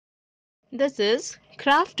This is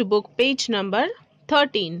craft book page number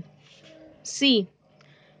 13. See,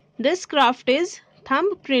 this craft is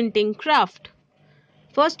thumb printing craft.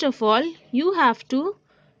 First of all, you have to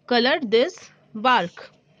color this bark.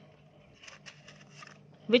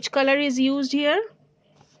 Which color is used here?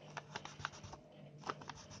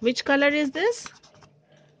 Which color is this?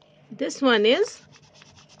 This one is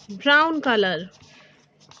brown color.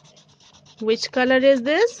 Which color is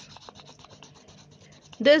this?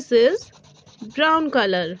 This is brown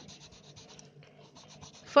color.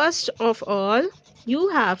 First of all, you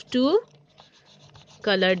have to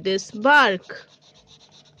color this bark.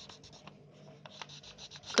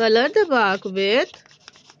 Color the bark with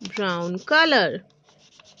brown color,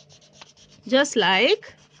 just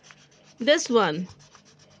like this one.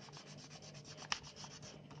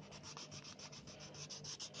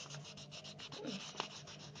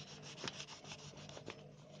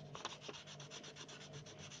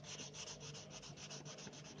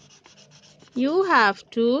 You have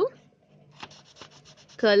to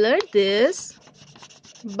color this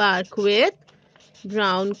bark with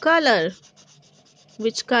brown color.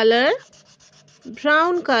 Which color?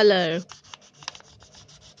 Brown color.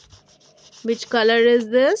 Which color is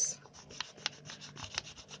this?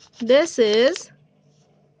 This is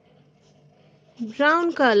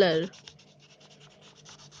brown color.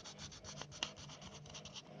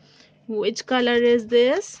 Which color is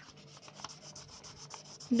this?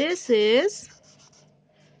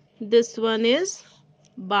 This one is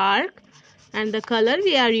bark, and the color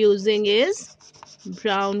we are using is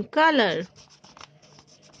brown color.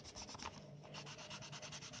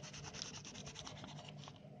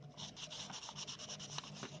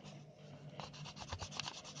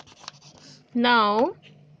 Now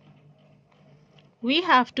we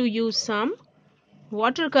have to use some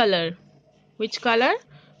watercolor. Which color?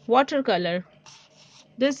 Watercolor.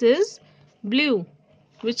 This is blue.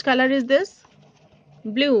 Which color is this?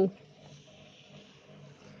 Blue.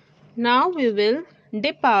 Now we will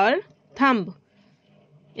dip our thumb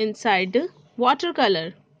inside the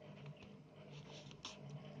watercolor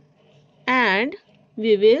and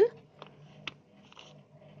we will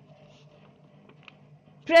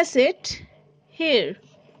press it here.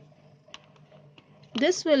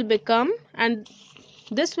 This will become, and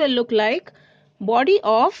this will look like body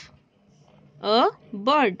of a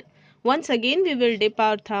bird. Once again we will dip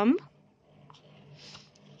our thumb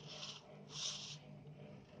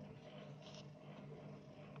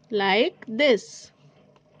like this.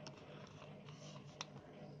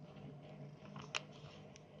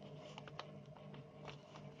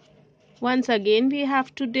 Once again we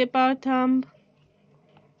have to dip our thumb.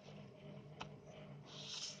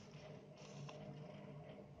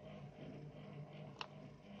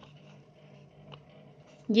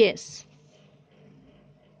 Yes.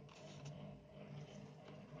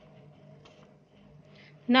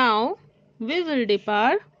 Now we will dip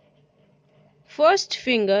our first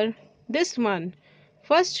finger, this one,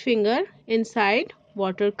 first finger inside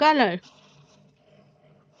watercolor.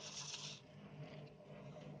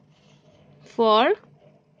 For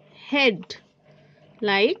head,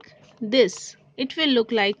 like this. It will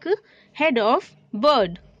look like a head of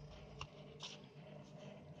bird.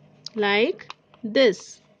 Like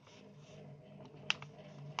this.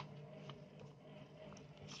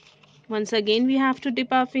 Once again we have to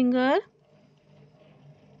dip our finger.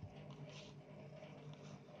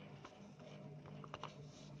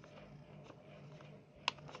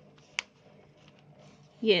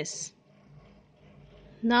 Yes.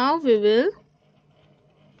 Now we will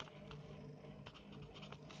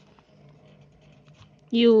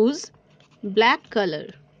use black color.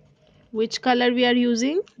 Which color we are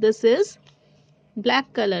using? This is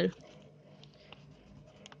black color.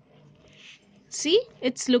 See,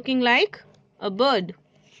 it's looking like a bird.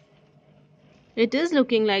 It is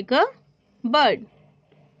looking like a bird.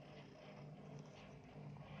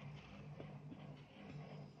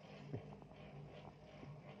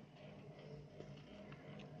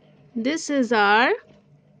 This is our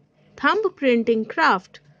thumb printing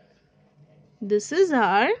craft. This is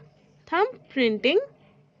our thumb printing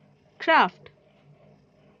craft.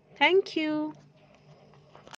 Thank you.